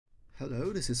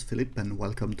Hello, this is Philip and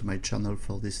welcome to my channel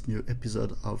for this new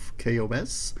episode of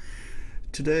kOS.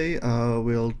 Today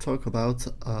we'll talk about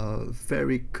a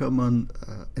very common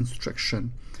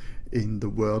instruction in the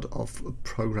world of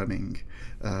programming.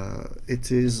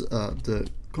 It is the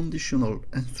conditional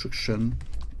instruction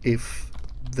if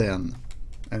then,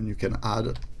 and you can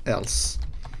add else.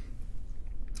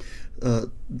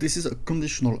 This is a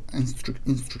conditional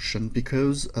instruction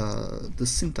because the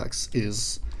syntax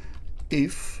is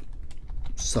if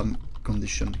some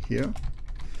condition here,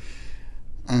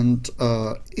 and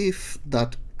if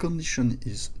that condition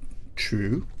is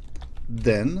true,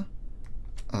 then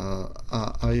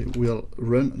I will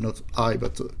run, not I,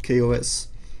 but kOS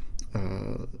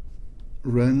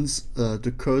runs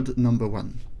the code number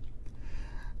 1.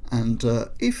 And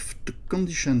if the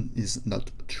condition is not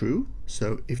true,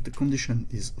 so if the condition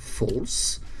is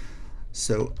false,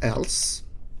 so else,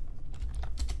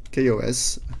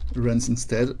 kOS runs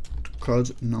instead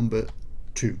code number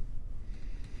 2.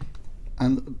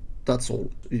 And that's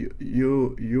all.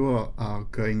 You are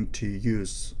going to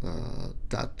use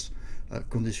that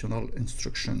conditional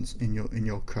instructions in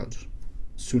your code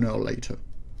sooner or later.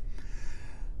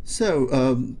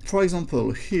 So for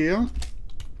example, here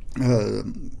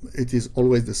it is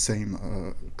always the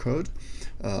same code.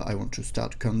 I want to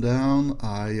start countdown.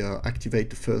 I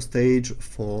activate the first stage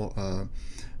for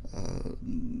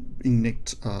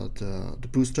ignite the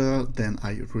booster, then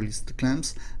I release the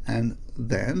clamps, and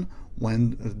then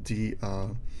when the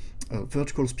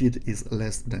vertical speed is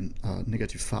less than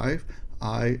 -5,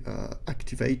 I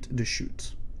activate the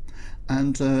chute.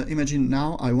 And imagine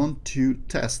now I want to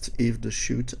test if the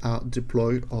chute are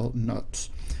deployed or not.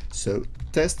 So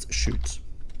test chute.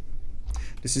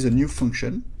 This is a new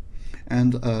function,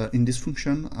 and in this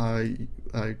function I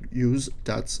use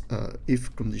that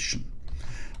if condition.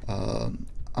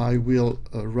 I will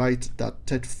write that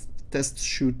test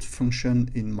chute function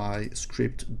in my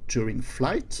script during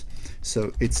flight.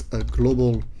 So it's a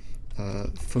global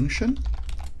function,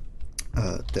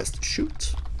 test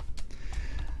chute.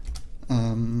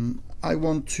 I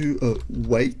want to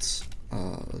wait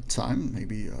time,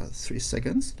 maybe 3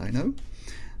 seconds, I know.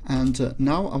 And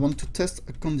now I want to test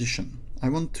a condition. I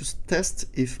want to test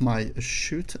if my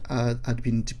chute had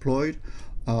been deployed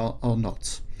or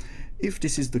not. If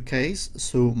this is the case,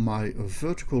 so my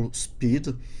vertical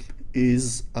speed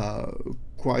is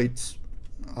quite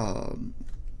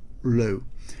low.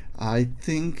 I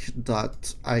think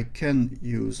that I can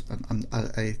use, and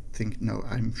I think, no,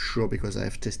 I'm sure because I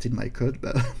have tested my code,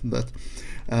 but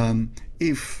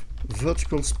if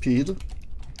vertical speed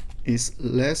is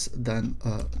less than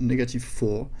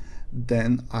 -4,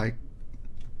 then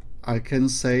I can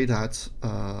say that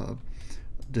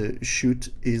the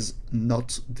chute is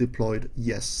not deployed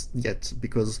yet,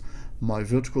 because my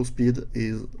vertical speed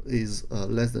is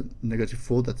less than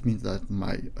 -4. That means that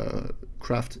my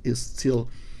craft is still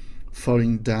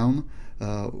falling down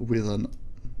with a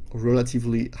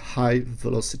relatively high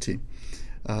velocity.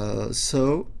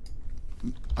 So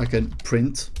I can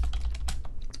print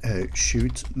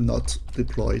chute not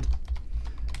deployed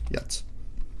yet,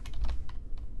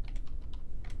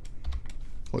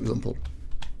 for example.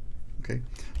 Okay,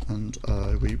 and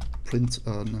we print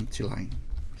an empty line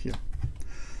here.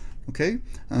 Okay,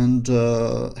 and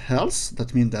else,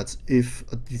 that means that if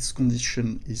this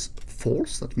condition is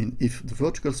false, that means if the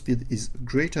vertical speed is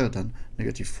greater than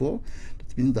 -4,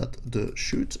 that means that the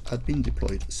chute had been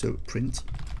deployed. So print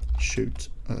chute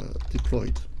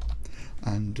deployed.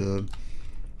 And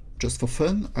just for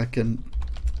fun, I can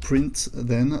print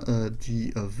then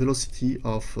the velocity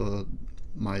of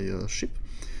my ship.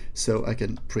 So I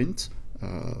can print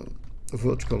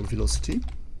vertical velocity,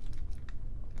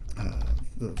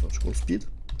 the vertical speed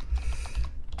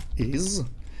is,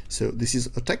 so this is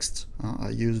a text,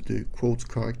 I use the quote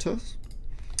characters,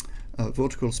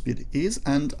 vertical speed is,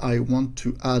 and I want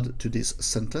to add to this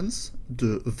sentence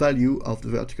the value of the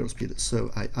vertical speed. So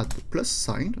I add the plus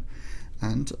sign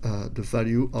and the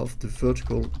value of the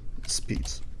vertical speed.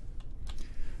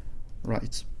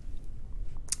 Right.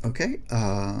 Okay.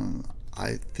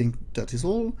 I think that is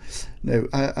all. Now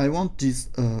I want this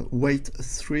wait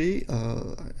 3,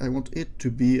 I want it to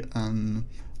be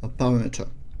a parameter.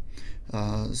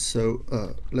 So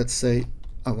let's say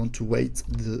I want to wait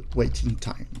the waiting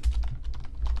time.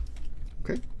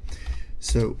 Okay,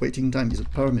 so waiting time is a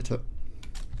parameter,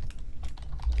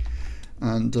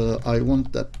 and I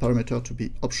want that parameter to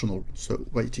be optional. So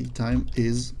waiting time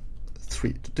is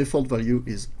 3. The default value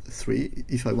is 3.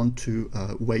 If I want to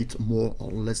wait more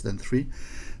or less than 3,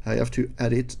 I have to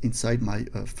add it inside my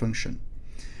function.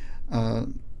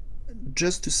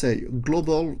 Just to say,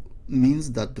 global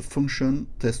means that the function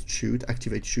test shoot,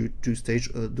 activate shoot, do stage,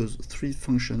 those three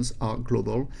functions are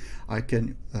global. I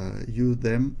can use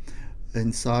them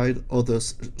inside other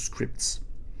scripts.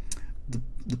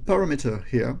 The parameter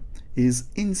here is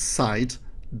inside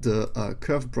the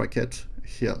curve bracket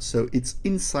here, so it's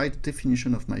inside the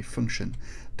definition of my function.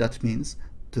 That means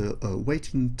the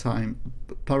waiting time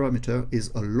parameter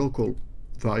is a local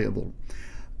variable.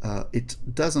 It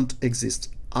doesn't exist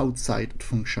outside the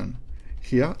function.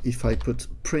 Here, if I put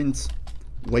print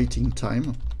waiting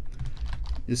time,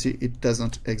 you see it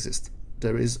doesn't exist.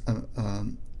 There is a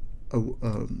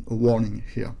warning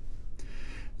here.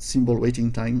 Symbol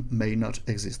waiting time may not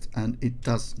exist, and it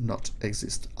does not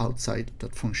exist outside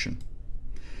that function.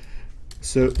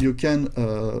 So you can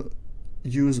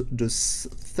use the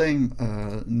same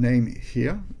name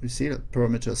here. You see that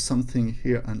parameter something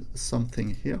here and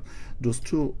something here. Those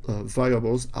two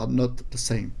variables are not the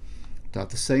same. They have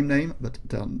the same name, but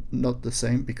they're not the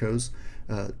same because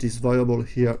this variable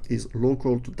here is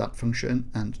local to that function,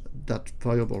 and that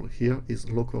variable here is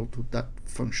local to that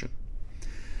function.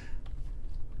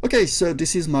 Okay, so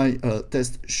this is my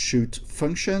test shoot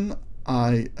function.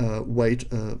 I wait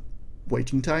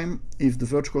waiting time. If the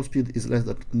vertical speed is less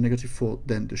than -4,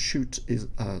 then the shoot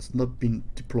has not been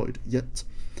deployed yet,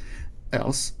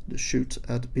 else the shoot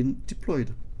had been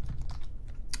deployed.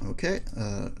 Okay,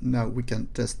 now we can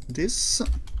test this.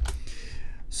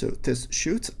 So test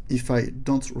shoot, if I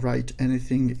don't write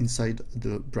anything inside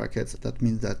the brackets, that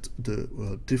means that the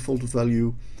default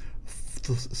value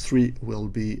 3 will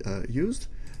be used.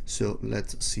 So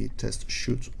let's see test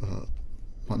shoot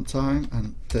one time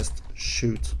and test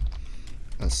shoot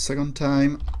a second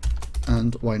time,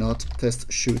 and why not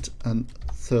test shoot a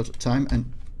third time, and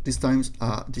this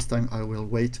time I will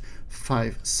wait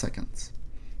 5 seconds.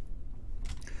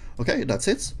 Okay, that's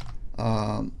it.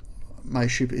 My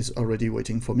ship is already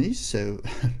waiting for me, so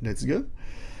let's go.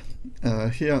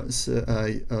 Here so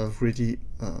I have already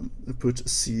put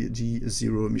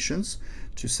CD0 missions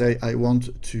to say I want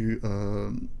to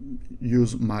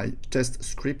use my test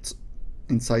script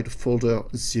inside folder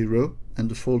 0 and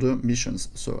the folder missions.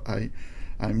 So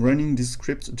I'm running this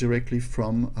script directly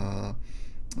from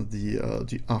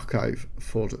the archive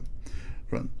folder.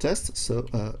 Run test. So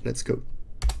let's go.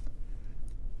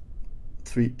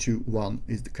 3, 2, 1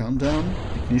 is the countdown,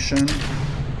 ignition,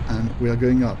 and we are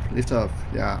going up, lift off,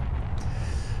 yeah.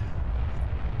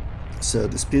 So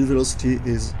the speed velocity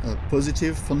is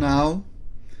positive for now,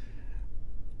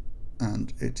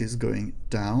 and it is going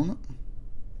down,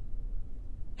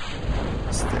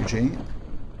 staging,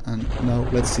 and now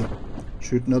let's see,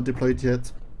 shoot not deployed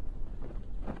yet,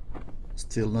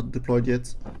 still not deployed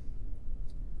yet,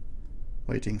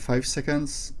 waiting 5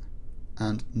 seconds,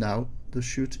 and now the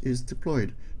chute is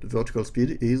deployed. The vertical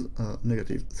speed is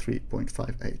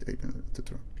 -3.58,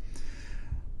 etc.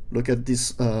 Look at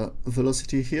this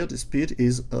velocity here. The speed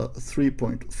is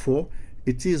 3.4.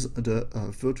 It is the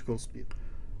vertical speed.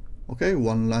 Okay,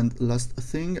 one last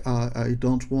thing. I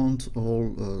don't want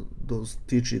all those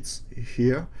digits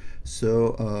here,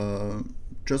 so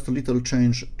just a little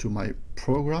change to my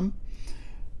program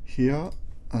here.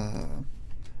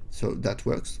 So that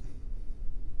works.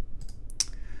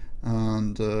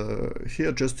 And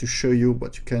here, just to show you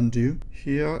what you can do,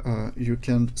 here you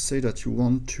can say that you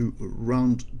want to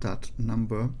round that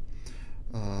number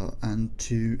and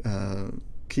to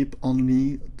keep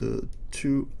only the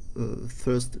two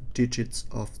first digits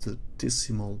of the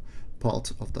decimal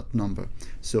part of that number.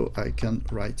 So I can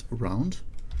write round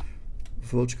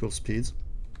vertical speed,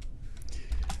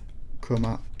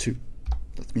 comma 2.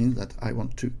 That means that I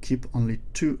want to keep only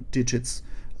 2 digits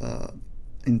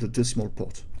in the decimal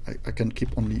part. I can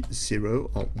keep only 0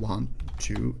 or 1,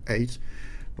 2, 8,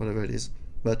 whatever it is,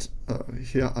 but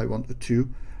here I want a 2.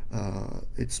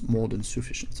 It's more than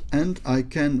sufficient, and I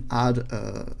can add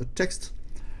a text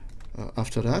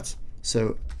after that.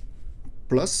 So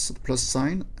plus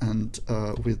sign, and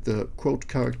with the quote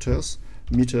characters,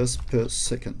 meters per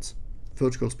second.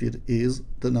 Vertical speed is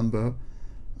the number,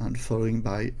 and followed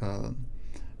by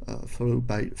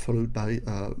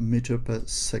meter per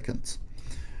second.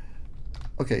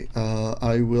 Okay,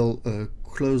 I will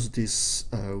close this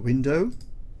window,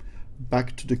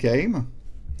 back to the game,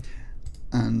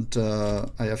 and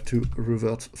I have to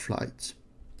revert flight.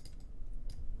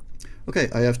 Okay,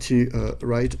 I have to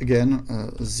write again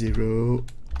 0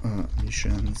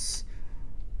 missions.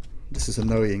 This is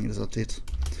annoying, isn't it?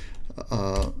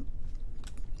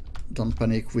 Don't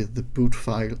panic with the boot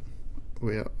file.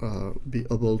 We'll be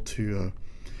able to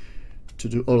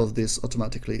do all of this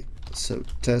automatically. So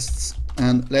tests,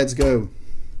 and let's go.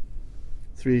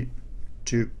 3,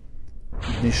 2,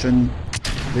 ignition,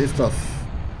 lift off.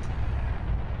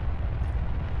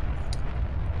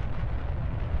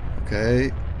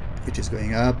 Okay, it is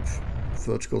going up,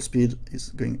 vertical speed is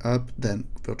going up, then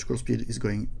vertical speed is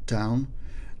going down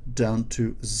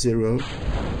to 0.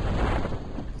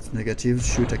 It's negative,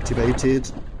 shoot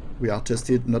activated. We are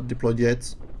tested, not deployed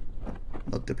yet.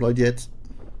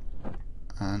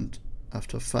 And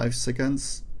after 5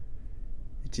 seconds,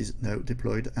 it is now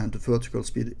deployed, and the vertical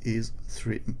speed is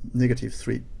negative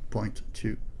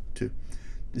 3.22.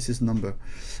 This is number.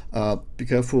 Be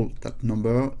careful, that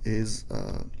number is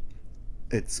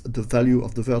it's the value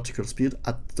of the vertical speed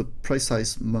at the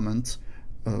precise moment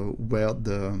where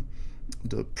the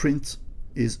print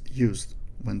is used,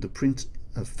 when the print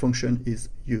function is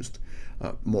used.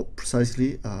 More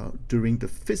precisely, during the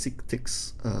physics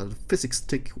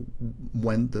tick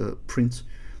when the print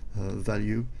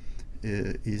value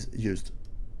is used.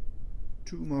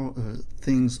 Two more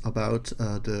things about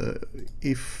the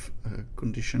if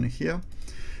condition here.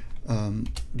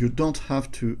 You don't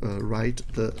have to write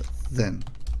the then.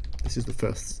 This is the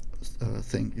first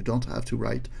thing. You don't have to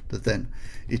write the then.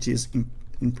 It is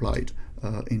implied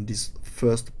in this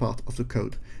first part of the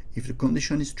code. If the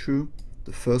condition is true,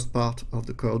 the first part of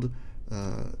the code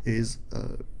is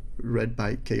read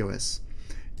by kOS.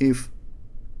 If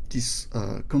this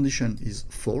condition is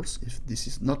false, if this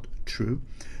is not true,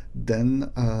 then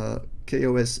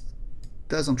kOS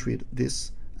doesn't read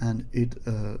this, and it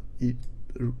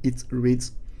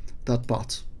reads that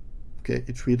part. Okay,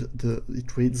 it reads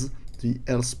the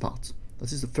else part.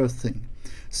 That is the first thing.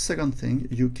 Second thing,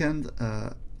 you can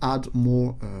add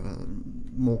more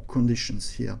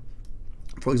conditions here.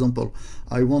 For example,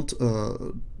 I want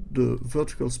the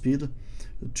vertical speed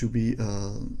to be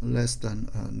less than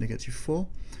 -4,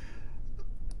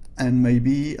 and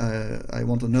maybe I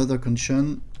want another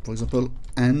condition, for example,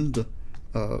 and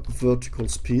vertical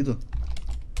speed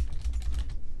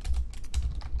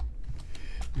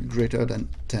greater than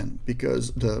 10,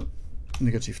 because the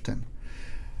 -10,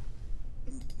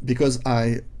 because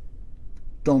I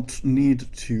don't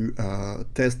need to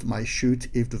test my shoot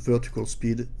if the vertical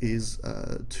speed is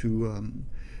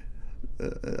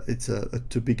it's a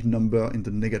too big number in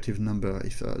the negative number.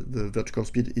 If the vertical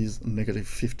speed is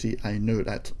 -50, I know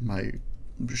that my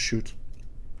shoot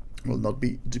will not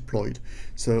be deployed,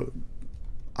 so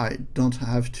I don't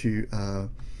have to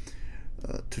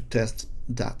test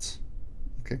that.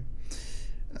 Okay.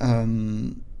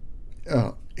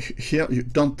 Here you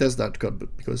don't test that code,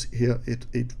 but because here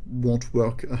it won't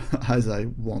work as I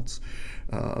want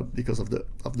because of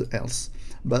the else.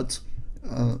 But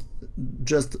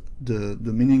just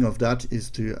the meaning of that is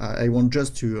to I want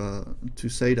just to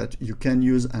say that you can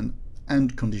use an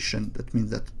AND condition. That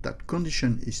means that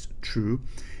condition is true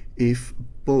if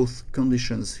both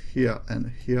conditions here and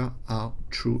here are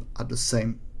true at the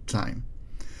same time.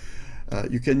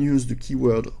 You can use the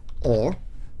keyword OR.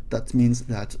 That means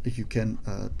that you can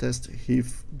test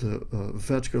if the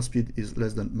vertical speed is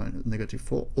less than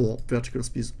 -4 or vertical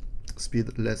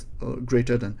speed less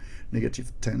greater than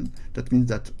 -10. That means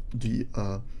that the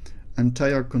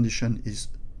entire condition is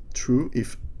true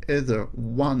if either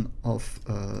one of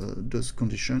those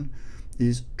conditions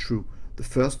is true, the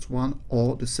first one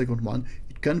or the second one.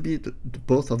 It can be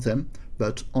both of them,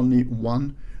 but only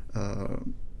one.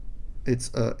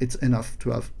 It's enough to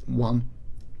have one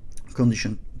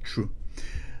condition true.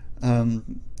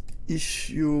 If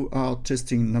you are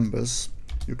testing numbers,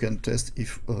 you can test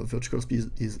if vertical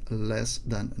speed is less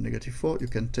than -4. You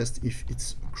can test if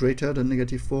it's greater than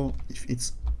 -4, if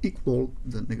it's equal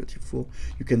than -4.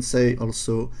 You can say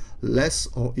also less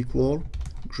or equal,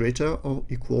 greater or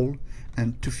equal,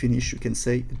 and to finish you can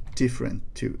say different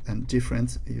too. And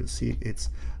different, you see it's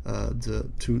the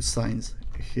two signs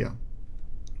here.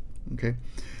 Okay,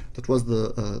 that was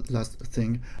the last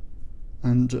thing.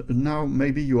 And now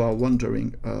maybe you are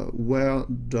wondering, where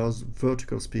does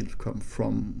vertical speed come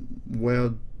from?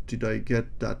 Where did I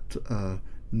get that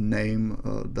name,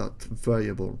 that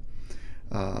variable?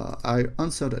 I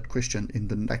answer that question in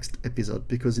the next episode,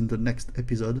 because in the next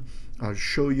episode I'll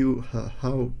show you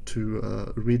how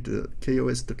to read the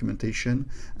kOS documentation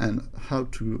and how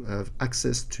to have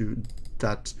access to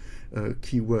that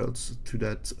keywords, to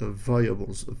that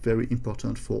variables, very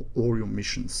important for all your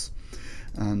missions.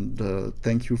 And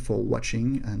thank you for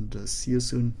watching, and see you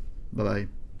soon. Bye bye.